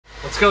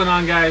What's going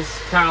on, guys?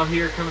 Kyle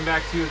here, coming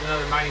back to you with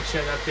another mining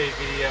shed update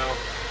video.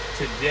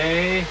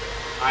 Today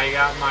I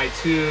got my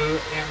two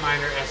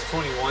Antminer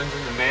S21s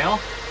in the mail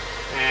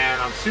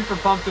and I'm super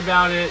pumped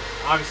about it.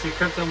 Obviously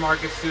crypto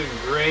market's doing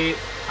great.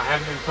 I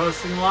haven't been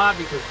posting a lot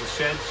because the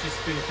shed's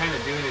just been kind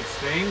of doing its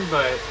thing,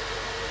 but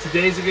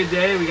today's a good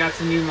day. We got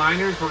some new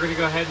miners. We're going to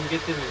go ahead and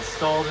get them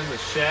installed in the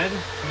shed.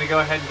 I'm going to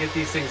go ahead and get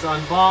these things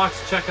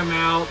unboxed, check them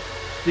out,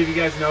 give you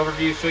guys an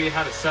overview, show you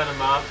how to set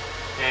them up,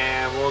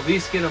 and we'll at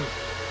least get them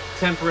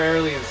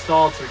temporarily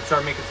installed so we can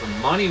start making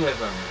some money with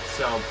them.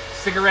 So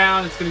stick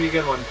around, it's going to be a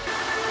good one.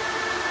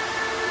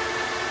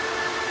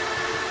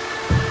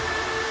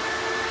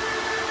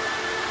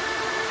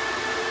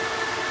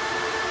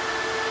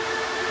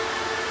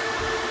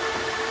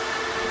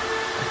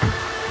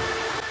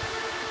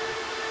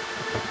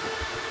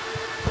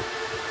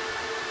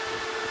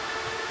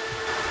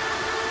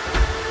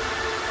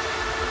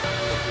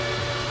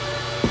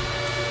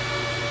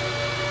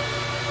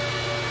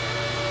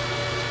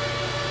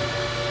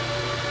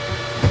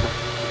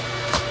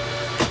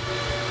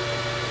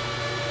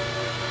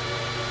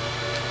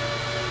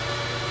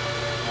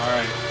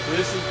 Alright, so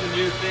this is the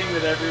new thing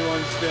that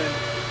everyone's been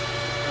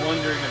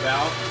wondering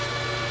about.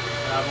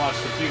 I've watched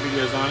a few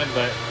videos on it,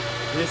 but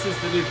this is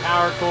the new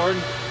power cord.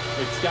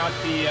 It's got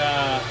the,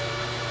 I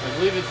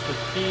believe it's the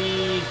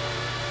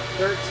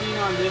P13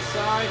 on this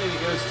side, and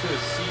it goes to a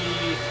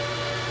C19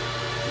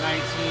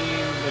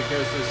 that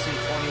goes to a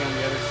C20 on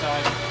the other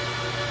side.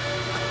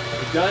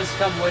 It does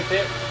come with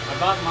it. I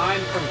bought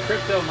mine from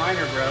Crypto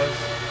Miner Bros,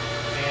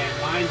 and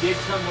mine did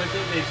come with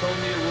it. They told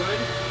me it would.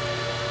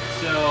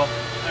 So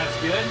that's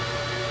good.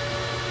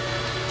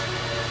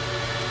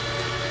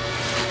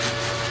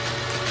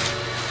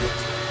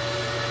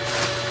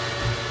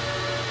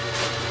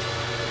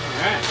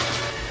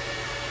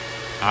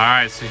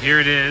 Alright, so here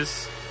it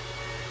is.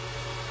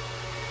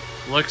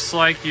 Looks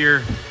like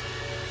your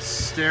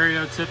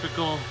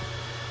stereotypical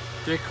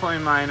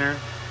Bitcoin miner,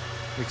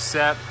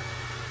 except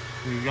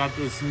we've got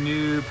this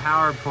new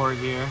power port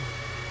here.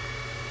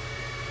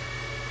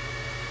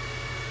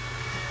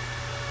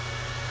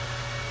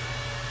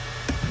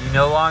 You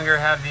no longer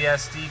have the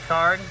SD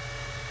card.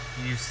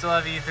 You still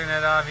have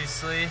Ethernet,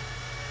 obviously,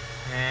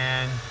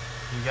 and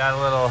you got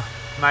a little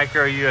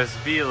micro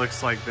USB, it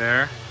looks like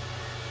there.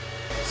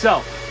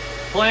 So,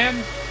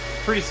 plan,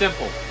 pretty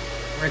simple.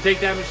 We're gonna take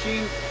that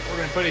machine, we're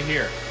gonna put it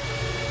here.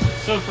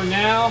 So for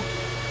now,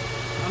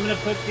 I'm gonna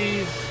put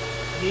these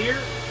here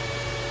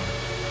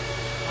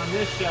on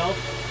this shelf.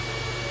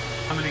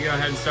 I'm gonna go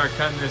ahead and start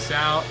cutting this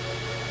out,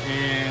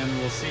 and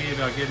we'll see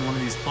about getting one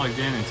of these plugged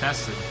in and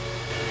tested.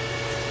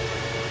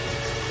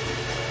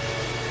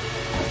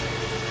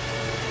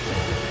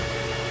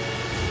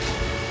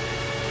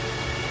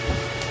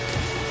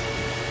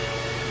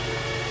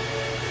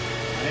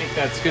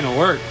 That's gonna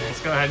work.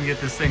 Let's go ahead and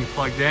get this thing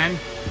plugged in,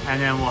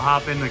 and then we'll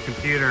hop in the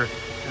computer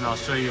and I'll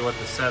show you what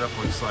the setup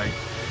looks like.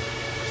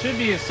 Should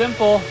be as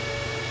simple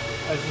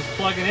as just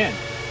plugging in,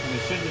 and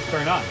it should just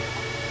turn on.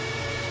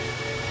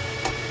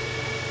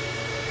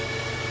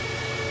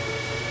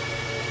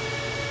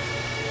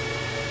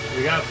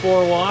 We got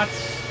 4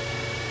 watts.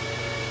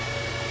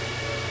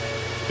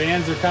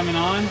 Fans are coming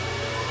on.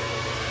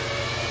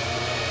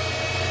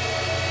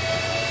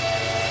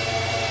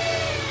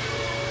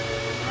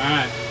 All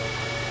right.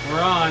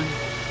 We're on.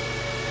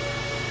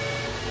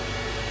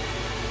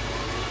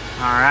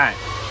 All right.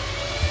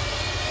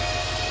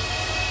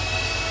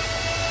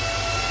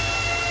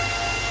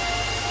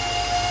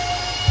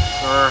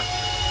 We're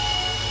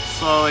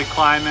slowly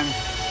climbing.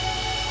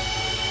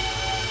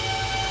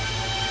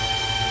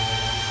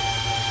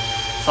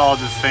 It's all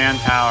just fan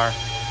power.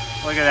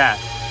 Look at that.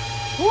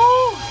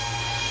 Woo!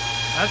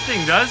 That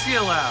thing does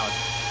get loud.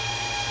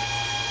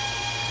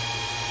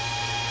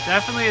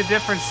 Definitely a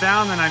different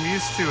sound than I'm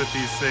used to with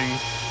these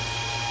things.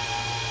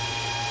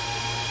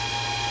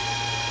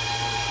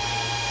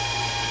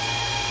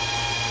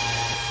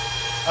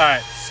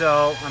 Alright,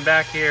 so I'm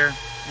back here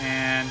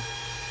and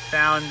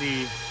found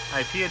the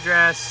IP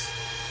address.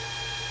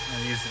 I'm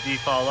going to use the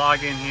default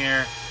login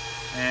here.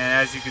 And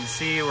as you can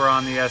see, we're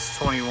on the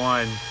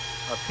S21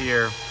 up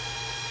here.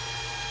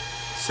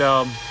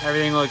 So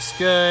everything looks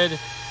good.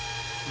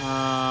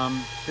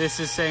 This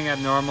is saying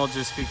abnormal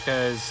just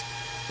because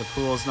the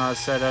pool's not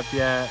set up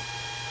yet.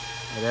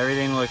 But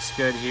everything looks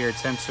good here.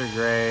 Temps are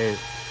great.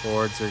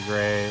 Boards are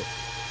great.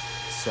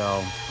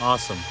 So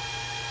awesome.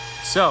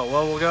 So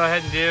what we'll go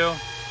ahead and do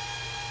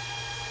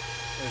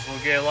is we'll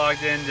get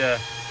logged into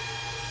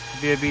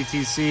via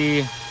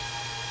BTC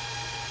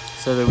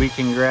so that we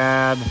can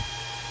grab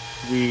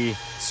the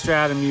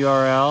Stratum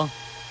URL,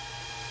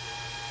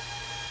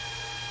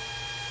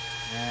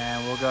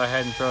 and we'll go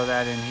ahead and throw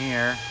that in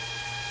here.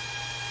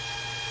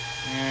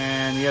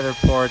 And the other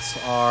ports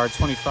are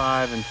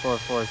 25 and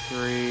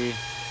 443.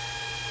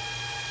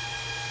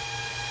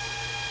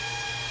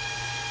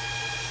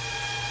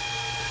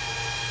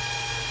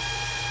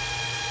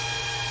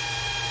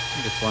 I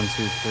think it's 1,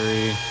 2,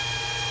 3.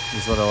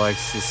 Is what I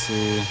likes to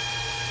see.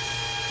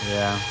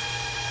 Yeah.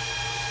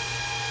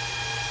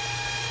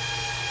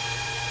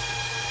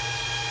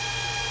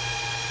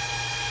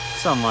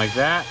 Something like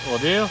that will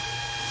do.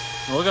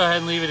 We'll go ahead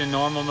and leave it in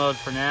normal mode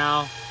for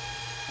now,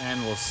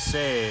 and we'll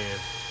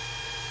save.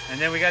 And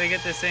then we got to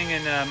get this thing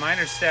in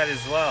miner stat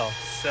as well.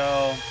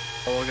 So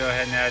we'll go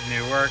ahead and add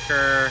new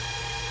worker.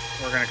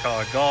 We're going to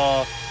call it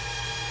golf.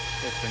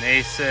 It's an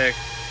ASIC,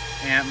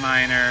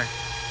 Antminer,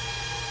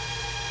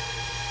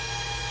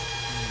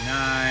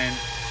 9.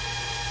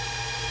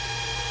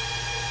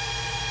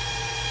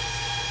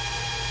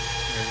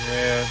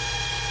 Remove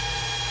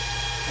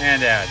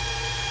and add.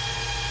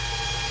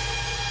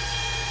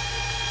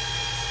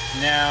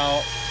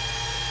 Now,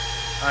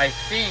 I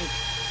think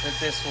that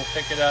this will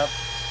pick it up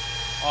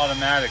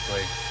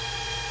automatically.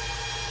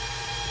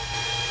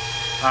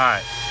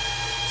 Alright,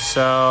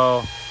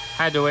 so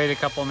had to wait a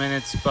couple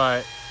minutes,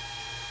 but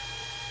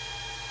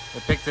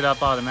it picked it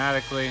up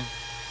automatically,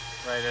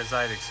 right as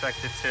I'd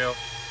expect it to.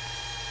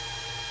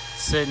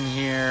 Sitting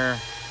here,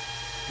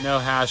 no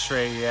hash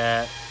rate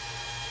yet.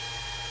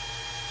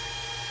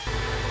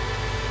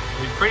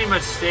 We pretty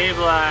much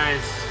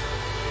stabilized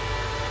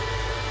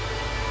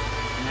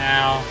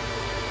now.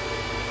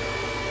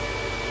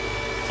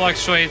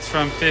 Fluctuates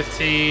from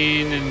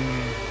 15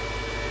 and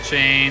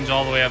change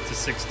all the way up to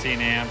 16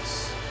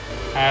 amps.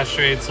 Hash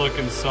rate's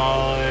looking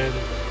solid.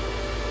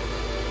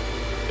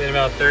 Been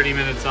about 30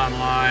 minutes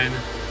online,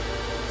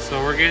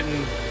 so we're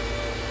getting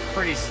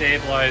pretty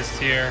stabilized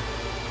here.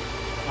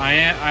 I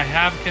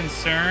have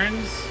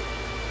concerns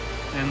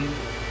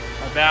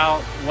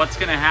about what's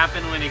going to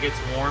happen when it gets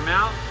warm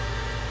out,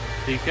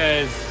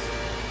 because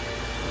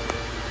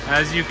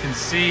as you can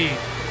see,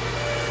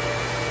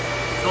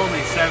 it's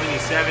only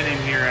 77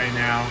 in here right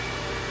now,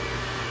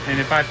 and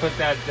if I put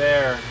that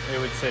there, it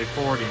would say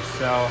 40.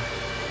 So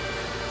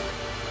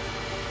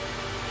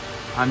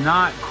I'm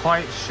not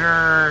quite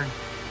sure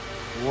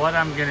what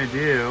I'm gonna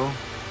do.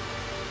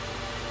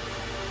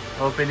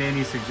 Open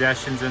any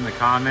suggestions in the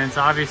comments.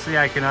 Obviously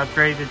I can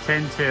upgrade to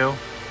 10.2.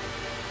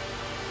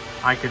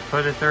 I could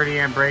put a 30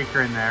 amp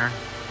breaker in there,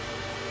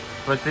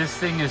 but this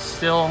thing is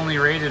still only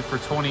rated for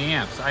 20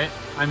 amps.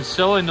 I'm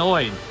so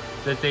annoyed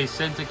that they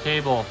sent a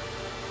cable,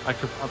 a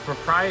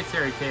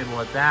proprietary cable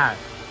at that,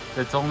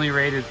 that's only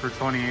rated for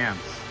 20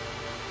 amps.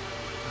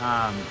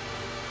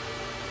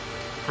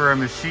 For a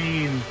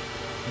machine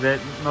that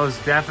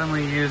most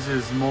definitely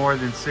uses more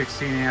than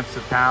 16 amps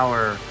of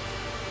power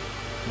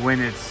when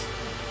it's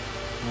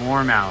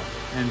warm out.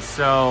 And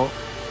so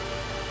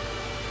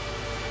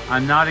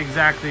I'm not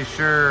exactly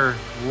sure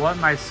what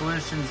my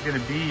solution is going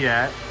to be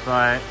yet,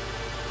 but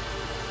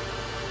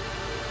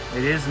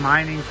it is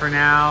mining for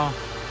now.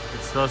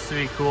 It's supposed to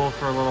be cool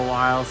for a little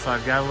while, so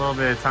I've got a little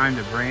bit of time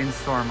to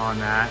brainstorm on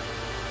that.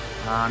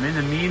 In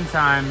the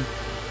meantime,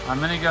 I'm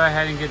going to go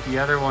ahead and get the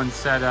other one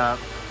set up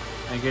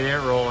and get it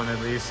rolling at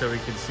least, so we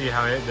can see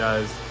how it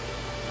does.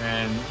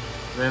 And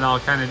then I'll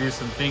kind of do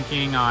some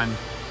thinking on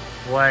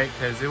what,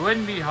 because it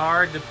wouldn't be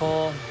hard to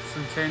pull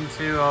some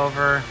 10.2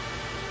 over.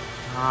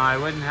 I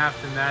wouldn't have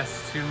to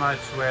mess too much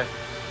with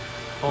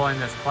pulling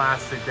this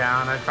plastic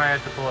down. I'd probably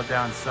have to pull it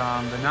down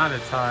some, but not a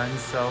ton,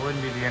 so it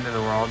wouldn't be the end of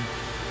the world.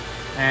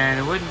 And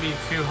it wouldn't be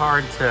too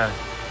hard to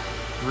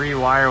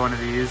rewire one of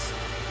these.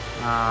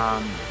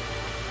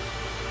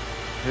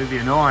 It would be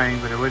annoying,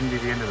 but it wouldn't be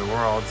the end of the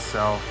world.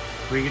 So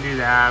we can do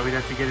that. We'd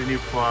have to get a new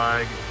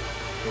plug,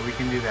 but we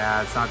can do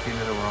that. It's not the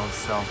end of the world.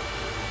 So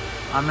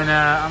I'm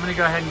gonna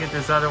go ahead and get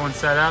this other one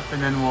set up,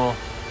 and then we'll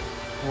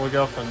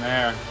go from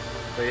there.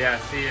 But yeah,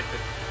 see if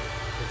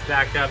it's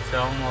back up to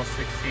almost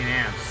 16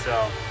 amps. So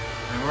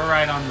I mean, we're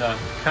right on the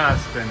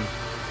cusp, and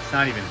it's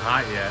not even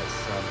hot yet.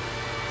 So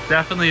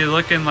definitely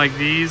looking like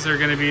these are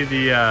going to be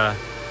the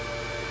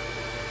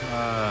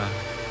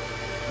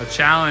a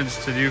challenge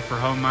to do for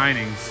home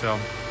mining. So all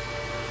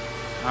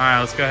right,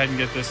 let's go ahead and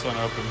get this one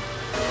open.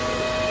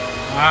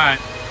 All right,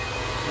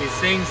 these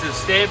things have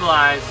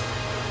stabilized,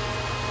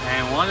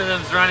 and one of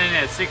them's running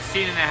at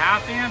 16.5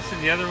 amps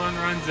and the other one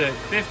runs at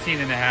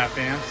 15.5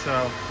 amps.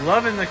 So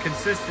loving the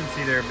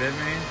consistency there,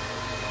 Bitmain.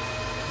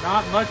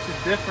 Not much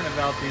is different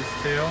about these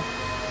two.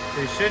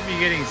 They should be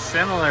getting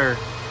similar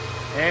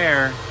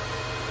air.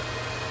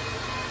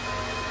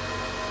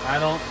 I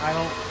don't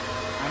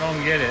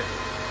get it,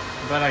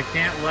 but I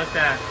can't let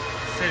that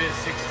sit at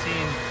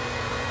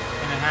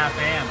 16.5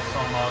 amps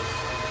almost.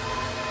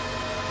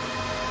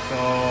 So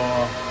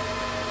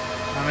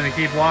I'm gonna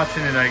keep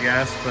watching it, I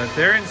guess, but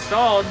they're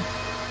installed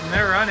and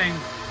they're running.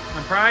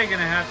 I'm probably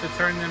gonna have to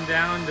turn them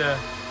down to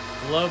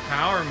low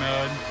power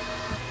mode.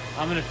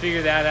 I'm gonna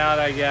figure that out,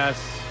 I guess.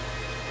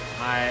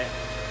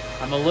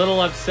 I'm a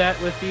little upset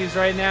with these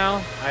right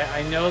now.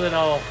 I know that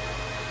I'll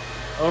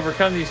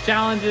overcome these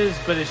challenges,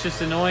 but it's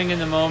just annoying in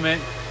the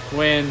moment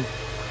when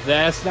the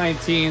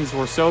S19s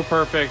were so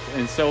perfect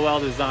and so well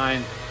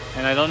designed,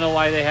 and I don't know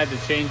why they had to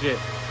change it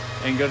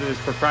and go to this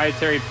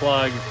proprietary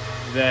plug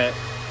that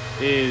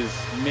is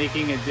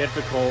making it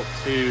difficult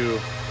to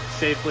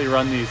safely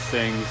run these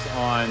things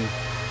on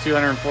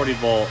 240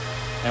 volt,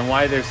 and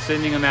why they're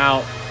sending them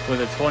out with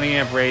a 20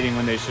 amp rating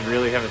when they should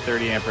really have a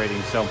 30 amp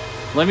rating. So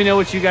let me know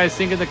what you guys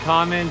think in the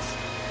comments.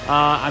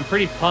 I'm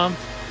pretty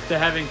pumped to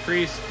have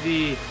increased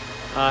the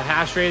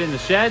hash rate in the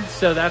shed,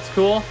 so that's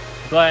cool.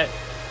 But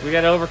we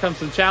got to overcome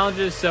some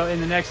challenges. So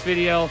in the next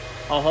video,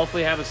 I'll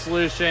hopefully have a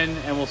solution,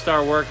 and we'll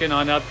start working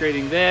on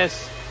upgrading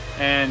this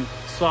and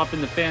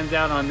swapping the fans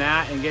out on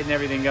that and getting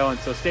everything going.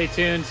 So stay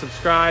tuned,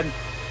 subscribe,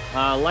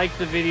 like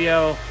the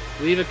video,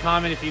 leave a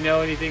comment if you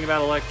know anything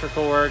about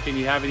electrical work and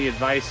you have any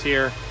advice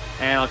here,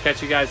 and I'll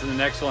catch you guys in the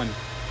next one.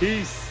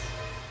 Peace.